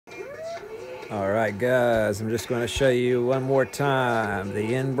All right, guys, I'm just going to show you one more time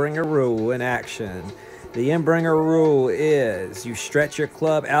the Endbringer Rule in action. The Endbringer Rule is you stretch your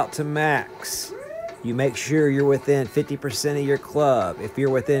club out to max. You make sure you're within 50% of your club. If you're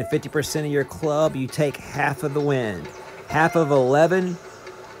within 50% of your club, you take half of the wind. Half of 11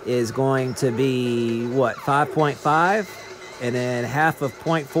 is going to be, what, 5.5? And then half of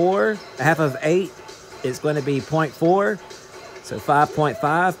 0.4, half of 8 is going to be 0.4. So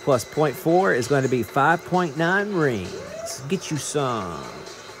 5.5 plus 0.4 is going to be 5.9 rings. Get you some.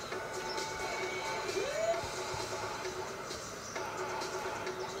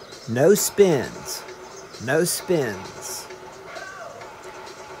 No spins. No spins.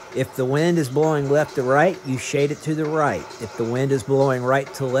 If the wind is blowing left to right, you shade it to the right. If the wind is blowing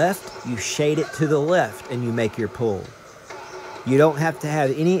right to left, you shade it to the left and you make your pull. You don't have to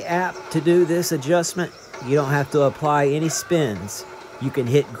have any app to do this adjustment. You don't have to apply any spins. You can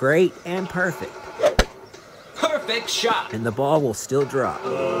hit great and perfect. Perfect shot. And the ball will still drop.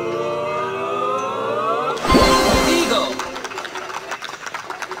 Eagle.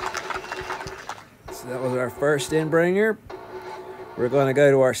 So that was our first Endbringer. We're going to go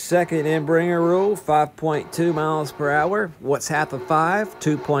to our second Endbringer rule, 5.2 miles per hour. What's half of 5?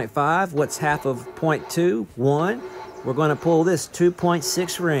 2.5. What's half of 0.2? 1. We're going to pull this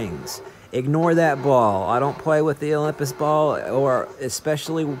 2.6 rings. Ignore that ball. I don't play with the Olympus ball, or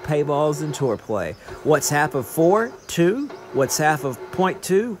especially pay balls in tour play. What's half of 4? 2. What's half of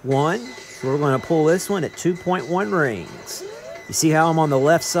 0.2? 1. So we're going to pull this one at 2.1 rings. You see how I'm on the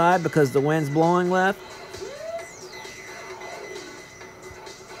left side because the wind's blowing left?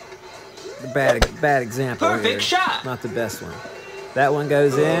 Bad example. Perfect shot. Not the best one. That one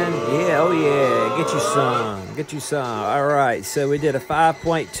goes in. Yeah, oh yeah. Get you some. Get you some. All right, so we did a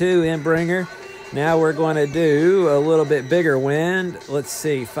 5.2 Endbringer. Now we're going to do a little bit bigger wind. Let's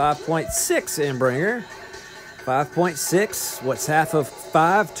see, 5.6 Endbringer. 5.6. What's half of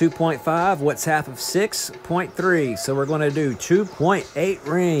 5? 2.5. What's half of 6? 0.3. So we're going to do 2.8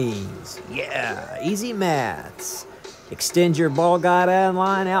 rings. Yeah, easy maths. Extend your ball guide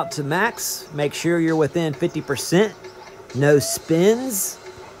line out to max. Make sure you're within 50%. No spins.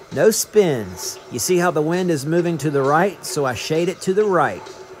 No spins. You see how the wind is moving to the right? So I shade it to the right.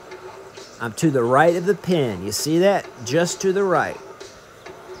 I'm to the right of the pin. You see that? Just to the right.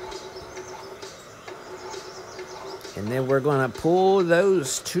 And then we're going to pull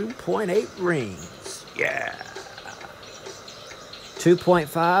those 2.8 rings. Yeah.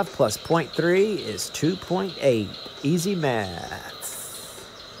 2.5 plus 0.3 is 2.8. Easy math.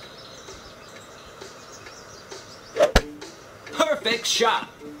 Perfect shot.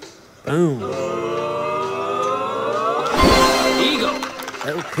 Boom. Eagle.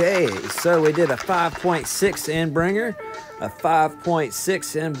 Okay, so we did a 5.6 Endbringer, a 5.6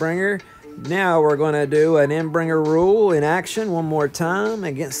 Endbringer. Now we're going to do an Endbringer rule in action one more time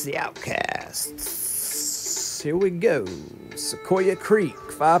against the Outcasts. Here we go. Sequoia Creek,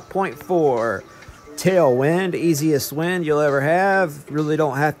 5.4. Tailwind, easiest wind you'll ever have. Really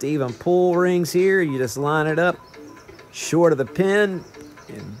don't have to even pull rings here. You just line it up short of the pin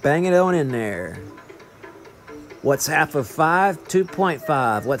and bang it on in there. What's half of 5?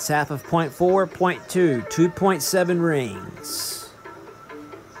 2.5. What's half of 0.4? 0.2. 2.7 rings.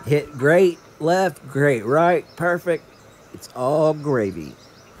 Hit great left, great right, perfect. It's all gravy.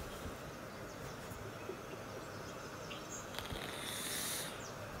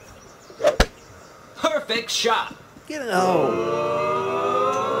 Perfect shot. Get it home.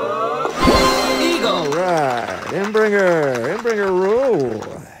 Eagle. All right, Endbringer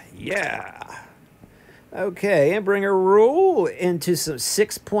rule. Yeah. Okay, Endbringer rule into some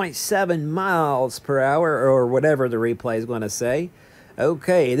 6.7 miles per hour, or whatever the replay is going to say.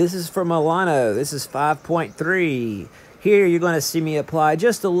 Okay, this is for Milano. This is 5.3. Here you're going to see me apply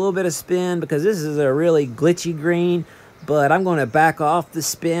just a little bit of spin because this is a really glitchy green, but I'm going to back off the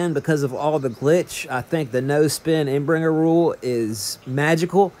spin because of all the glitch. I think the no spin Endbringer rule is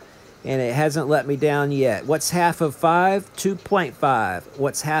magical, and it hasn't let me down yet. What's half of 5? 2.5.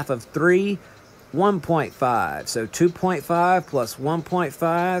 What's half of 3? 1.5. So 2.5 plus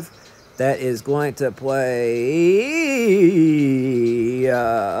 1.5, that is going to play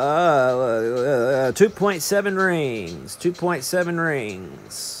 2.7 rings. 2.7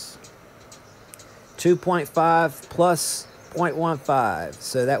 rings. 2.5 plus 0.15.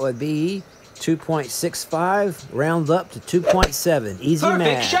 So that would be 2.65. Round up to 2.7. Easy Perfect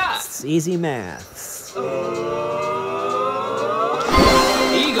maths. shot. Easy maths. Eagle.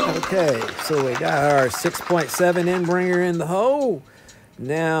 Okay, so we got our 6.7 Endbringer in the hole.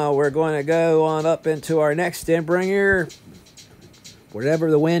 Now we're going to go on up into our next Endbringer.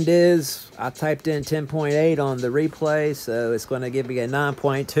 Whatever the wind is, I typed in 10.8 on the replay, so it's going to give me a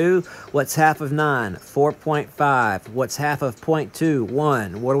 9.2. What's half of 9? 4.5. What's half of 0.2?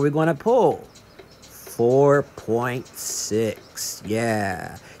 1. What are we going to pull? 4.6.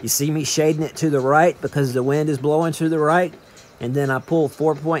 Yeah. You see me shading it to the right because the wind is blowing to the right, and then I pull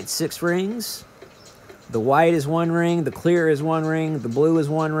 4.6 rings. The white is 1 ring, the clear is 1 ring, the blue is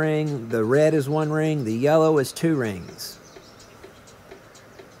 1 ring, the red is 1 ring, the yellow is 2 rings.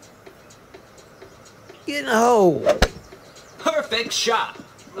 Get in the hole. Perfect shot.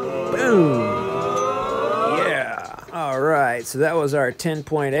 Boom. Yeah. All right. So that was our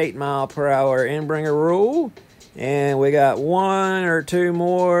 10.8 mile per hour Endbringer rule. And we got 1 or 2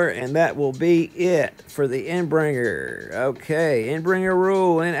 more, and that will be it for the Endbringer. Okay. Endbringer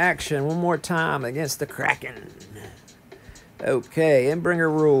rule in action one more time against the Kraken. Okay.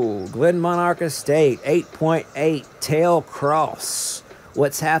 Endbringer rule. Glen Monarch Estate, 8.8 tail cross.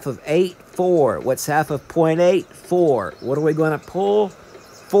 What's half of 8? 4. What's half of 0.8? 4. What are we going to pull?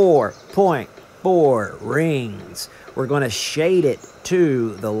 4.4 rings. We're going to shade it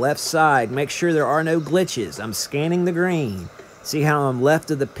to the left side. Make sure there are no glitches. I'm scanning the green. See how I'm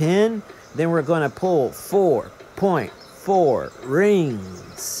left of the pin? Then we're going to pull 4.4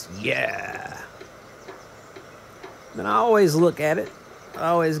 rings. Yeah. Then I always look at it. I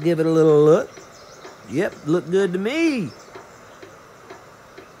always give it a little look. Yep, look good to me.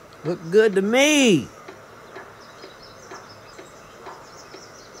 Look good to me.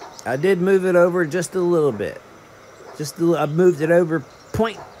 I did move it over just a little bit. I moved it over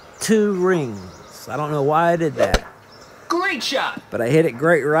 0.2 rings. I don't know why I did that. Great shot. But I hit it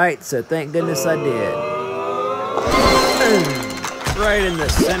great right, so thank goodness I did. Boom. Right in the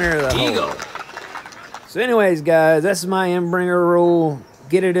center of the Eagle. hole. So anyways, guys, that's my Endbringer rule.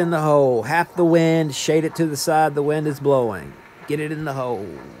 Get it in the hole. Half the wind, shade it to the side the wind is blowing. Get it in the hole.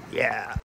 Yeah.